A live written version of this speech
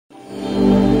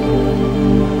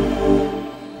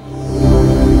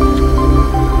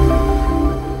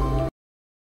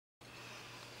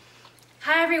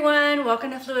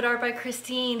welcome to Fluid Art by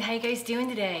Christine. How you guys doing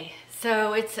today?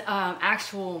 So it's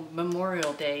actual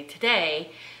Memorial Day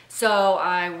today, so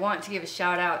I want to give a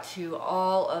shout out to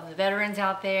all of the veterans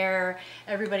out there,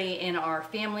 everybody in our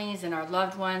families and our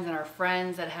loved ones and our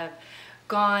friends that have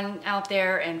gone out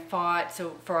there and fought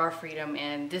for our freedom,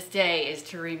 and this day is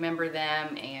to remember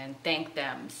them and thank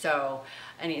them. So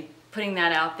putting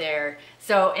that out there.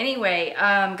 So anyway,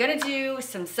 I'm gonna do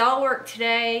some cell work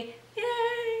today. Yay!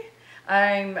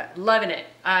 I'm loving it.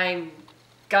 I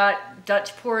got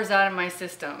Dutch pours out of my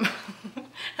system,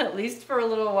 at least for a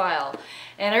little while.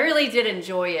 And I really did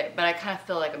enjoy it, but I kind of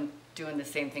feel like I'm doing the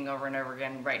same thing over and over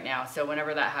again right now. So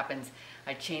whenever that happens,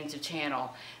 I change the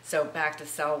channel. So back to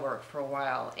cell work for a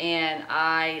while. And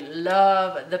I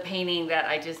love the painting that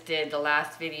I just did, the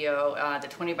last video, the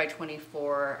 20 by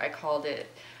 24. I called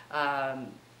it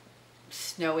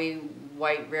Snowy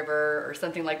White River or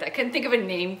something like that. I couldn't think of a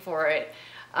name for it.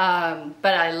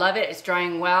 But I love it. It's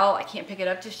drying well. I can't pick it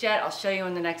up just yet. I'll show you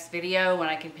in the next video when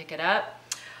I can pick it up.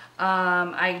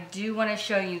 I do want to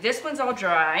show you, this one's all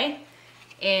dry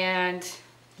and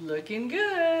looking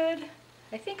good.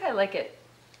 I think I like it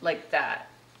like that,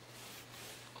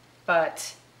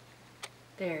 but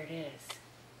there it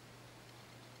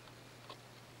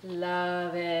is.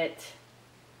 Love it.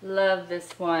 Love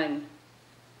this one.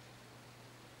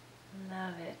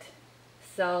 Love it.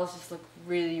 Cells just look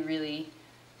really, really,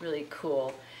 really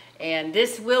cool. And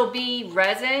this will be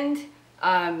resined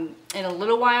in a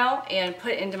little while and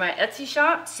put into my Etsy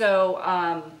shop.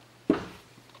 So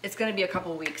it's going to be a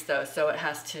couple weeks though, so it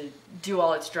has to do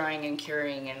all its drying and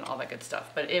curing and all that good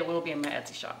stuff, but it will be in my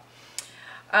Etsy shop.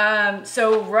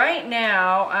 So right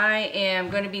now I am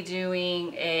going to be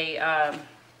doing a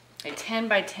 10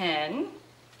 by 10, I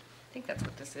think that's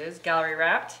what this is, gallery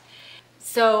wrapped.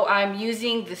 So I'm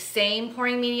using the same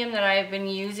pouring medium that I've been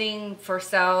using for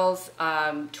cells,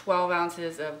 12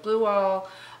 ounces of blue wall,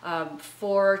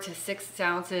 4 to 6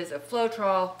 ounces of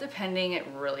Floetrol, depending. It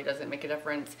really doesn't make a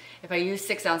difference. If I use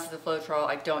 6 ounces of Floetrol,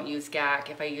 I don't use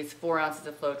GAC. If I use 4 ounces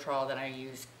of Floetrol, then I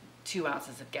use 2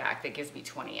 ounces of GAC. That gives me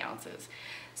 20 ounces.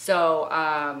 So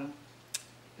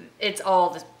it's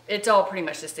all pretty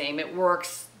much the same. It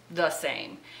works the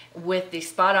same. With the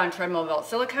Spot on treadmill belt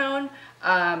silicone,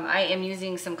 I am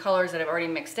using some colors that I've already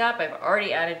mixed up. I've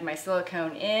already added my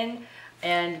silicone in,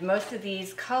 and most of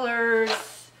these colors,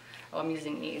 I'm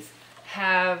using these,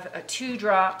 have 2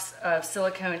 drops of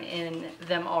silicone in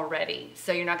them already.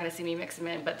 So you're not going to see me mix them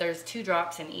in, but there's 2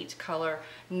 drops in each color,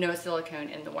 no silicone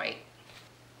in the white.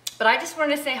 But I just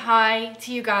wanted to say hi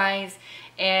to you guys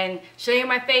and show you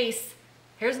my face.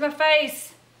 Here's my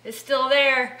face. It's still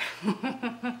there.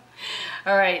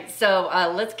 All right, so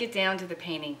let's get down to the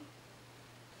painting.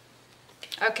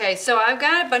 Okay, so I've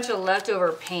got a bunch of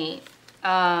leftover paint,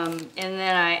 and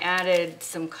then I added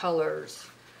some colors.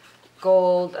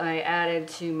 Gold I added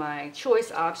to my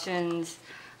choice options,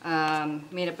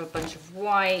 made up a bunch of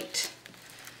white,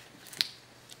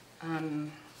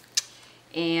 and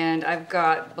I've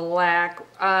got black.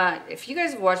 If you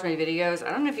guys have watched my videos,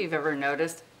 I don't know if you've ever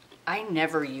noticed, I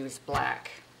never use black,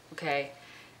 okay?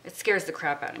 It scares the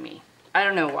crap out of me. I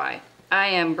don't know why. I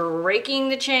am breaking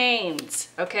the chains,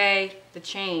 okay? The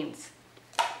chains.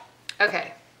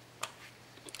 Okay.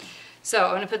 So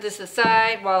I'm gonna put this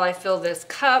aside while I fill this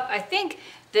cup. I think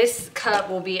this cup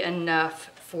will be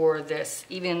enough for this,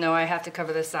 even though I have to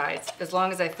cover the sides, as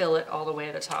long as I fill it all the way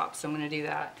to the top. So I'm gonna do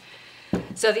that.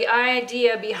 So the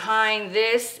idea behind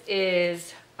this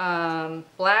is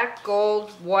black, gold,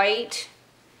 white,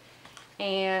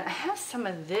 and I have some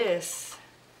of this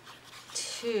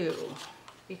too,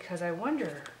 because I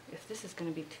wonder if this is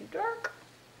gonna be too dark.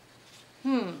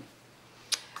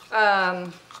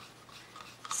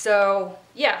 So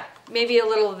yeah, maybe a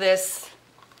little of this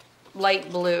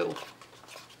light blue.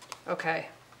 Okay,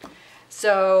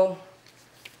 so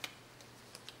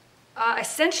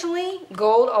essentially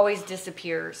gold always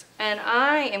disappears, and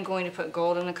I am going to put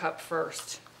gold in the cup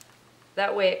first.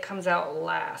 That way it comes out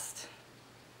last.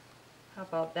 How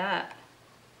about that?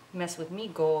 Mess with me,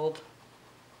 gold.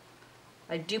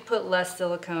 I do put less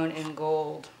silicone in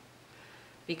gold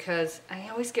because I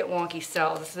always get wonky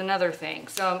cells. This is another thing.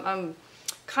 So I'm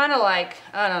kind of like,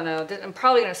 I don't know, I'm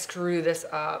probably going to screw this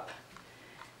up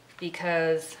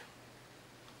because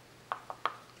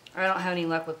I don't have any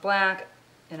luck with black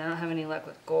and I don't have any luck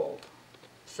with gold.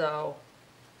 So,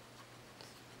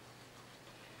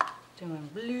 doing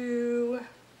blue.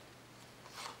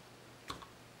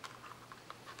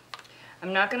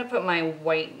 I'm not going to put my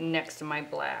white next to my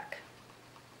black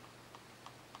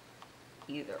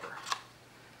either.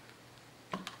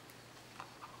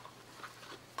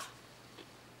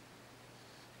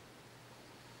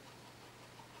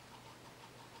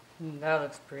 That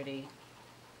looks pretty.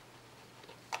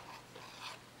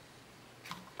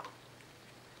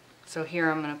 So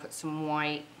here I'm going to put some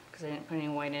white because I didn't put any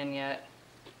white in yet.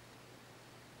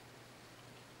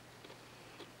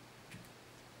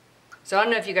 So I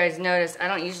don't know if you guys noticed, I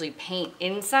don't usually paint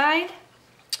inside.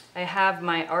 I have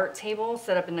my art table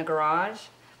set up in the garage.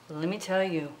 But let me tell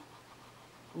you,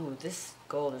 ooh, this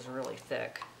gold is really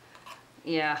thick.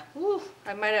 Yeah, ooh,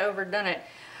 I might have overdone it.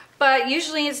 But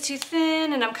usually it's too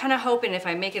thin, and I'm kind of hoping if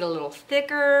I make it a little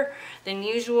thicker than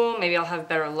usual, maybe I'll have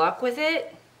better luck with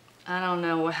it. I don't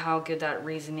know how good that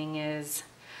reasoning is,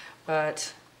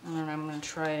 but I don't know, I'm going to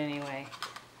try it anyway.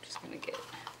 I'm just going to get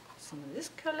some of this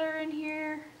color in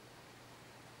here.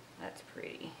 That's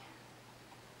pretty.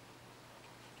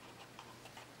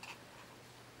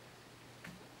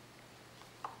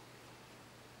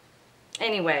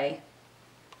 Anyway,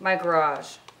 my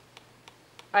garage.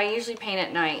 I usually paint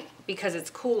at night because it's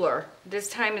cooler. This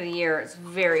time of the year it's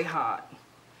very hot.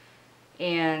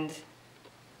 And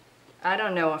I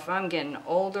don't know if I'm getting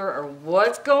older or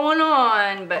what's going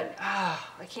on, but I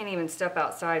can't even step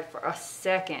outside for a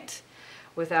second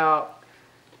without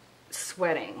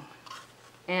sweating.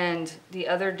 And the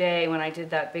other day when I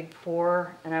did that big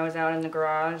pour and I was out in the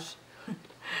garage,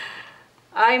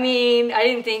 I mean, I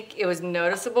didn't think it was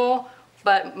noticeable,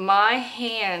 but my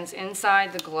hands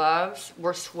inside the gloves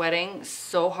were sweating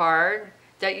so hard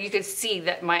that you could see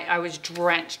that I was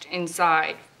drenched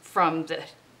inside from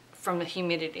the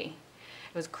humidity.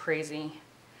 It was crazy.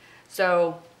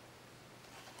 So,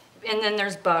 and then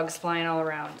there's bugs flying all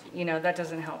around. You know, that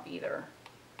doesn't help either.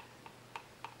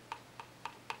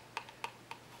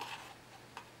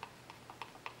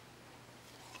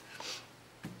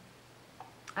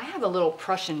 I have a little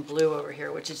Prussian blue over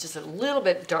here, which is just a little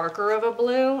bit darker of a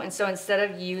blue. And so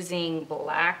instead of using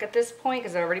black at this point,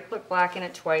 because I already put black in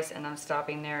it twice and I'm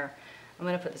stopping there, I'm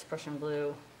going to put this Prussian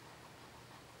blue.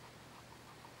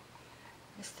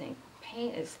 This thing,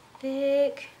 paint is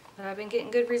thick, but I've been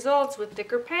getting good results with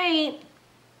thicker paint.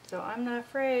 So I'm not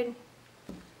afraid.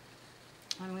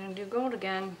 I'm going to do gold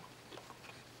again.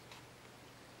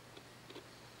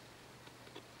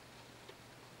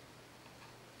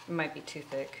 It might be too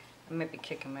thick. I might be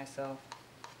kicking myself.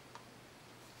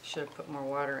 Should have put more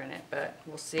water in it, but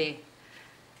we'll see.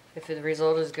 If the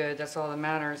result is good, that's all that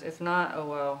matters. If not, oh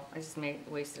well. I just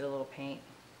wasted a little paint.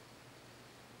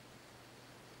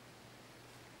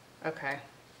 Okay.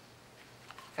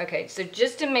 Okay, so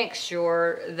just to make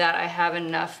sure that I have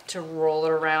enough to roll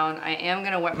it around, I am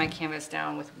going to wet my canvas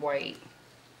down with white.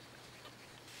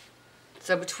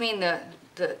 So between the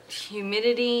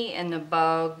humidity and the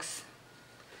bugs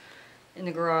in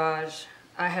the garage,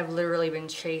 I have literally been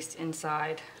chased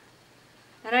inside.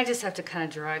 And I just have to kind of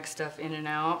drag stuff in and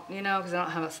out, you know, because I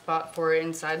don't have a spot for it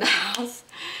inside the house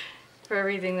for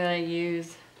everything that I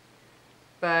use.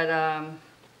 But I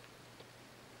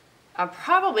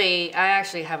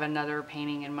actually have another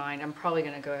painting in mind. I'm probably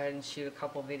going to go ahead and shoot a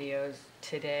couple videos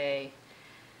today.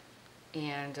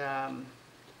 And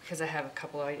because I have a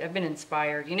couple, I've been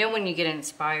inspired. You know, when you get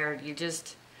inspired,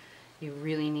 you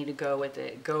really need to go with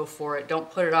it. Go for it. Don't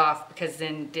put it off, because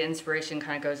then the inspiration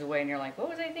kind of goes away and you're like, what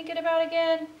was I thinking about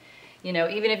again? You know,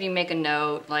 even if you make a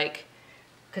note, like,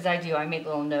 because I make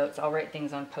little notes. I'll write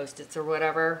things on Post-its or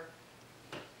whatever.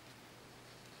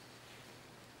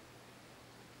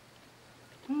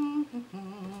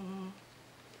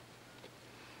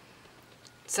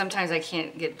 Sometimes I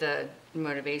can't get the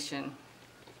motivation.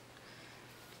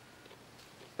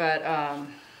 But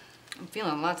I'm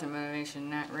feeling lots of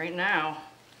motivation right now,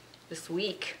 this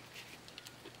week.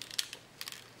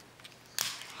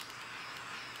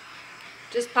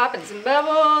 Just popping some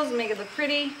bubbles, make it look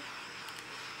pretty.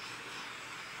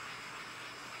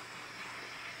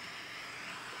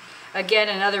 Again,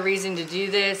 another reason to do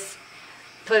this,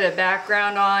 put a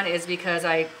background on, is because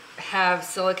I have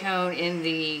silicone in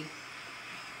the,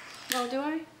 well, do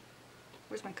I?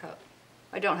 Where's my cup?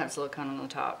 I don't have silicone on the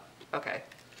top. Okay.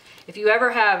 If you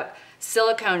ever have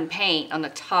silicone paint on the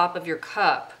top of your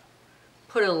cup,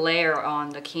 put a layer on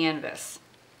the canvas,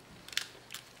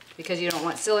 because you don't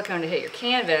want silicone to hit your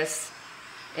canvas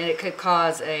and it could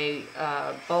cause a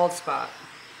bald spot.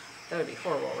 That would be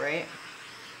horrible, right?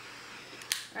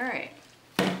 All right.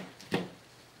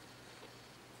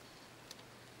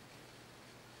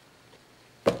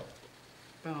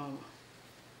 Boom.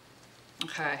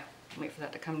 Okay, wait for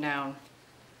that to come down.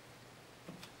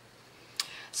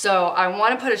 So I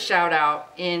want to put a shout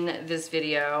out in this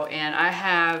video, and I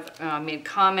have made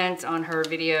comments on her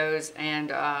videos,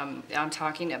 and I'm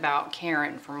talking about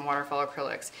Karen from Waterfall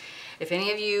Acrylics. If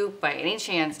any of you, by any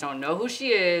chance, don't know who she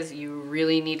is, you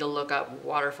really need to look up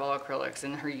Waterfall Acrylics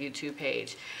in her YouTube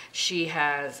page. She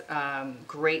has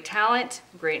great talent,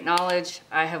 great knowledge.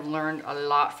 I have learned a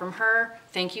lot from her.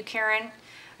 Thank you, Karen.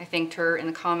 I thanked her in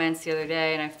the comments the other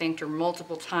day, and I've thanked her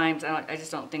multiple times. I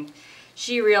just don't think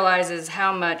she realizes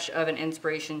how much of an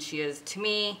inspiration she is to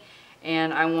me,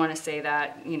 and I want to say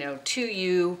that, you know, to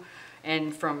you,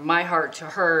 and from my heart to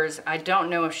hers. I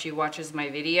don't know if she watches my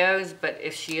videos, but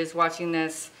if she is watching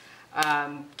this,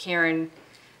 Karen,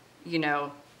 you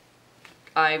know,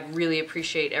 I really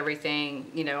appreciate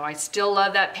everything. You know, I still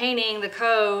love that painting, The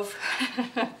Cove,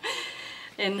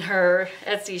 in her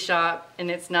Etsy shop, and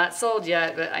it's not sold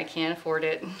yet, but I can't afford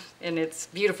it, and it's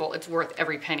beautiful. It's worth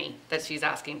every penny that she's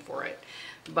asking for it,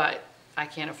 but I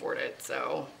can't afford it.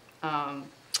 So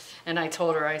and I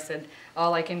told her, I said,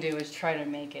 all I can do is try to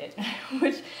make it,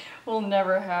 which will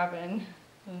never happen,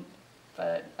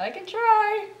 but I can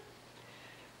try,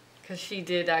 because she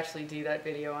did actually do that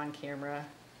video on camera.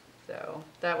 So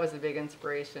that was a big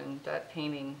inspiration, that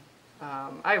painting.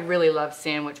 I really love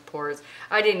sandwich pours.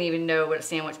 I didn't even know what a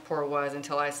sandwich pour was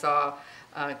until I saw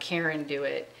Karen do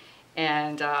it.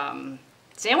 And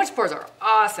sandwich pours are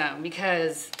awesome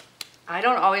because I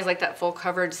don't always like that full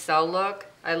coverage cell look.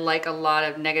 I like a lot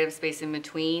of negative space in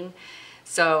between.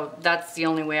 So that's the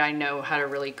only way I know how to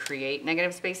really create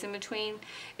negative space in between,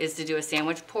 is to do a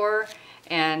sandwich pour.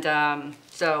 And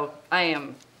so I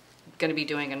am going to be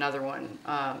doing another one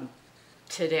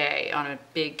today on a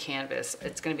big canvas.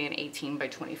 It's going to be an 18 by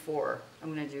 24.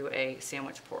 I'm going to do a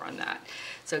sandwich pour on that.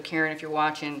 So Karen, if you're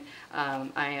watching, I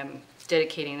am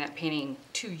dedicating that painting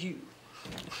to you.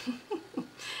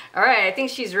 All right, I think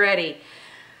she's ready.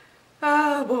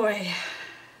 Oh boy.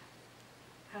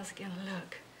 How's it gonna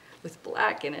look with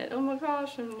black in it? Oh my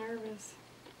gosh, I'm nervous.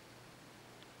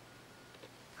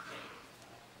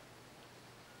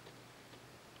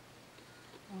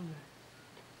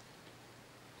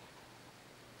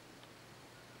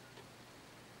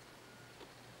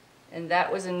 And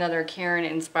that was another Karen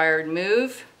inspired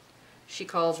move. She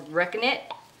calls wrecking it.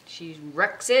 She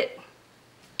wrecks it.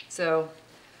 So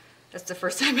that's the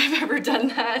first time I've ever done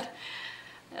that.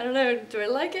 I don't know, do I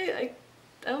like it?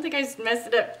 I don't think I messed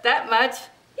it up that much.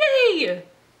 Yay!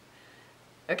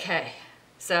 Okay,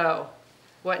 so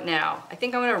what now? I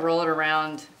think I'm gonna roll it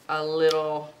around a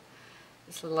little.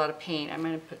 It's a lot of paint. I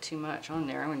might have put too much on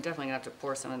there. I'm definitely gonna have to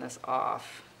pour some of this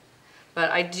off. But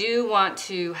I do want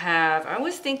to have, I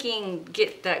was thinking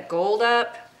get that gold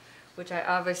up, which I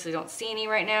obviously don't see any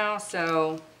right now,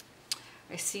 so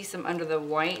I see some under the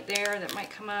white there that might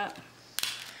come up.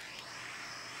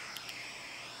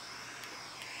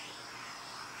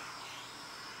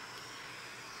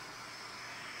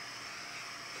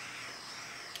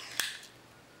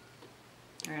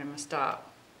 All right, I'm gonna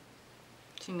stop.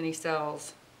 Too many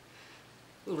cells.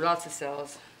 Ooh, lots of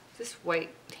cells. This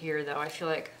white here though, I feel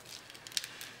like,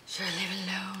 should I leave it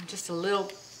alone? Just a little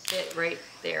bit right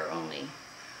there only.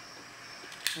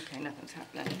 Okay, nothing's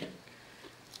happening.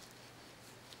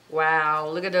 Wow,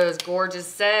 look at those gorgeous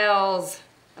cells.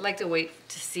 I like to wait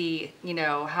to see, you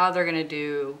know, how they're gonna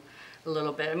do a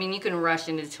little bit. I mean, you can rush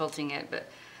into tilting it, but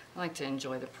I like to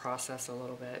enjoy the process a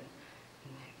little bit.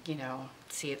 You know,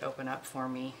 see it open up for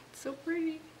me. It's so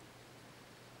pretty.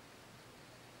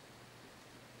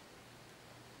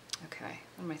 Okay,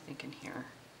 what am I thinking here?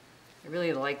 I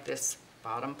really like this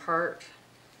bottom part.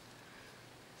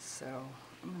 So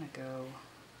I'm gonna go,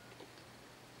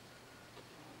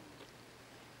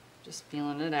 just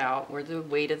feeling it out where the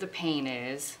weight of the paint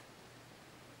is.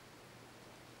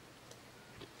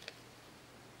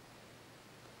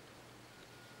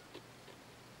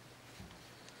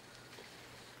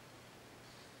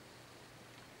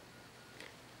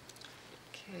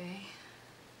 Okay.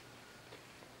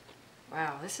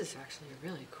 Wow, this is actually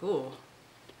really cool.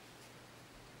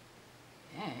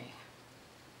 Yay.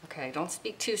 Okay, don't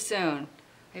speak too soon.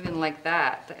 I even like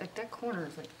that. That corner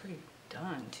is like pretty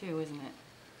done too, isn't it?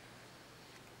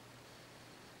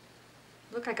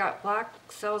 Look, I got black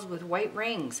cells with white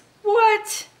rings.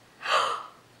 What?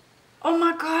 Oh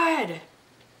my God.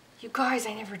 You guys,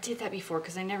 I never did that before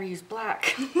because I never used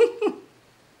black.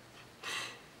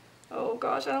 Oh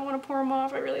gosh, I don't want to pour them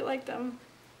off. I really like them.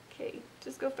 Okay,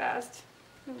 just go fast.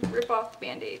 Rip off the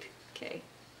Band-Aid. Okay,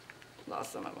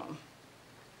 lost some of them.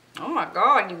 Oh my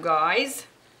God, you guys.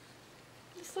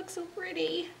 This looks so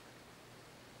pretty.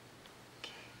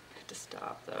 Okay, I have to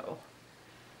stop though.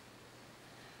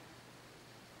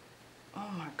 Oh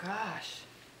my gosh,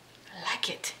 I like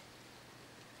it.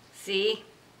 See,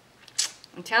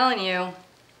 I'm telling you,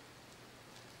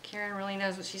 Karen really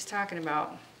knows what she's talking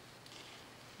about.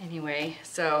 Anyway,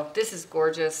 so this is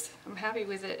gorgeous. I'm happy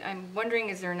with it. I'm wondering,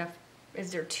 is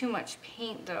there too much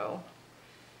paint though?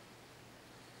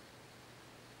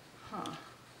 Huh.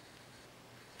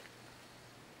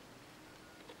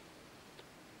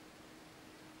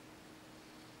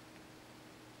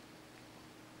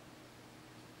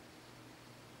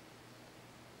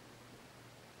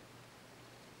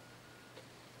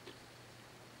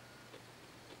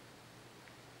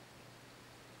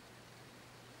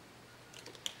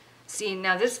 See,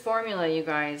 now this formula, you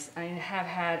guys, I have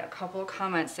had a couple of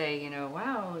comments say, you know,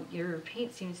 wow, your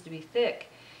paint seems to be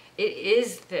thick. It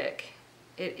is thick.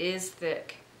 It is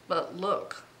thick. But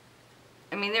look,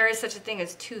 I mean, there is such a thing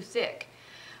as too thick.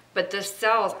 But the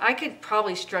cells, I could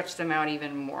probably stretch them out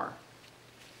even more.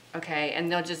 Okay,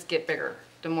 and they'll just get bigger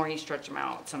the more you stretch them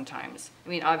out sometimes. I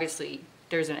mean, obviously,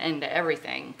 there's an end to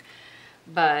everything.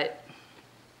 But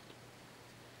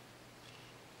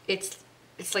it's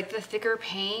like the thicker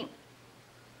paint,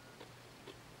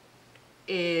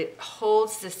 it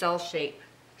holds the cell shape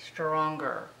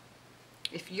stronger.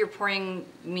 If you're pouring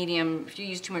medium, if you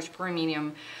use too much pouring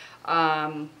medium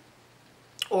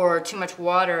or too much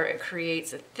water, it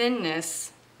creates a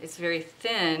thinness. It's very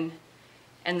thin,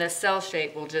 and the cell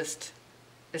shape will just,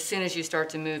 as soon as you start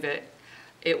to move it,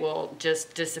 it will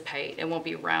just dissipate. It won't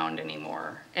be round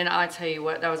anymore. And I tell you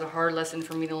what, that was a hard lesson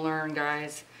for me to learn,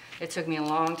 guys. It took me a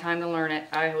long time to learn it.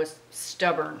 I was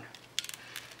stubborn.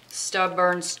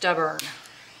 Stubborn.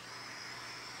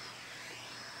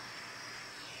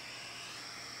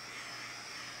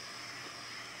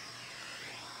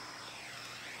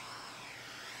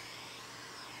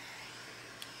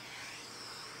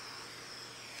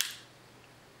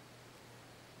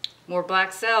 More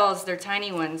black cells, they're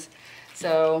tiny ones.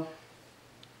 So,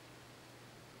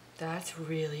 that's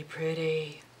really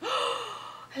pretty.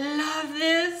 I love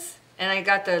this. And I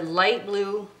got the light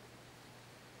blue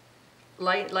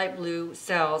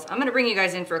cells. I'm gonna bring you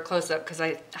guys in for a close-up because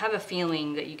I have a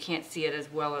feeling that you can't see it as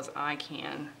well as I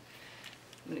can.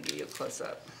 I'm gonna give you a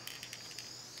close-up.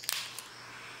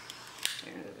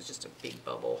 There, that was just a big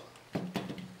bubble.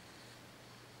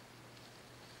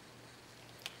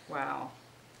 Wow.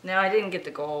 Now I didn't get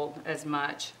the gold as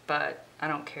much, but I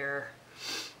don't care.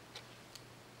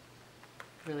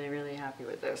 Really, really happy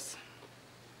with this.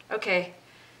 Okay.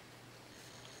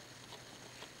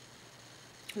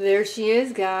 There she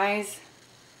is, guys.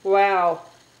 Wow.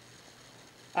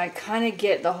 I kind of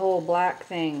get the whole black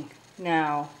thing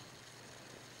now.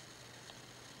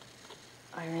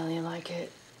 I really like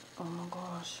it. Oh my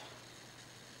gosh.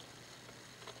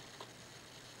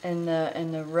 And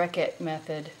the Wreck-It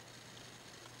method.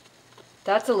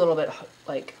 That's a little bit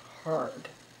like hard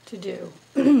to do.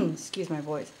 Excuse my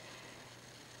voice.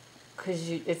 Because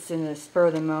it's in the spur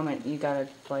of the moment. You gotta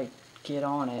like get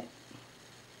on it.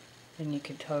 And you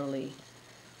could totally,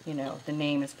 you know, the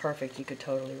name is perfect. You could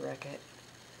totally wreck it.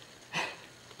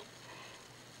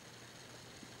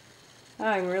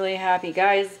 I'm really happy.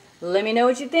 Guys, let me know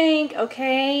what you think,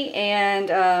 okay?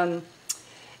 And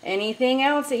anything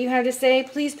else that you have to say,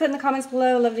 please put in the comments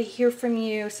below. Love to hear from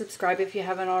you. Subscribe if you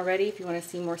haven't already. If you want to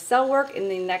see more cell work in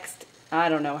the next, I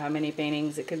don't know how many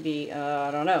paintings. It could be, I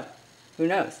don't know. Who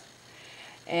knows?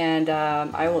 And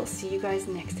I will see you guys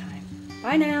next time.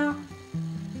 Bye now.